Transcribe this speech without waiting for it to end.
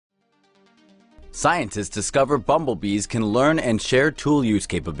Scientists discover bumblebees can learn and share tool use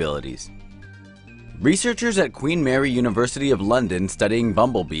capabilities. Researchers at Queen Mary University of London studying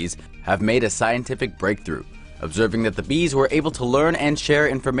bumblebees have made a scientific breakthrough, observing that the bees were able to learn and share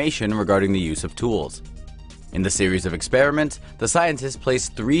information regarding the use of tools. In the series of experiments, the scientists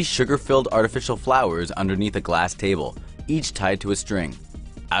placed 3 sugar-filled artificial flowers underneath a glass table, each tied to a string.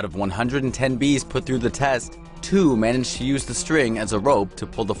 Out of 110 bees put through the test, 2 managed to use the string as a rope to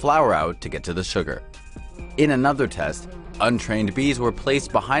pull the flower out to get to the sugar. In another test, untrained bees were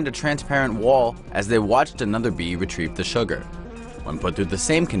placed behind a transparent wall as they watched another bee retrieve the sugar. When put through the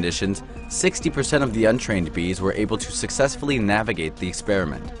same conditions, 60% of the untrained bees were able to successfully navigate the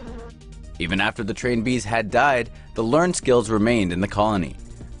experiment. Even after the trained bees had died, the learned skills remained in the colony.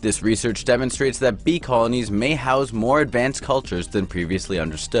 This research demonstrates that bee colonies may house more advanced cultures than previously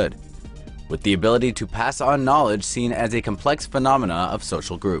understood, with the ability to pass on knowledge seen as a complex phenomena of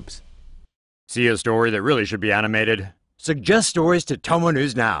social groups. See a story that really should be animated? Suggest stories to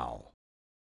TomoNews now.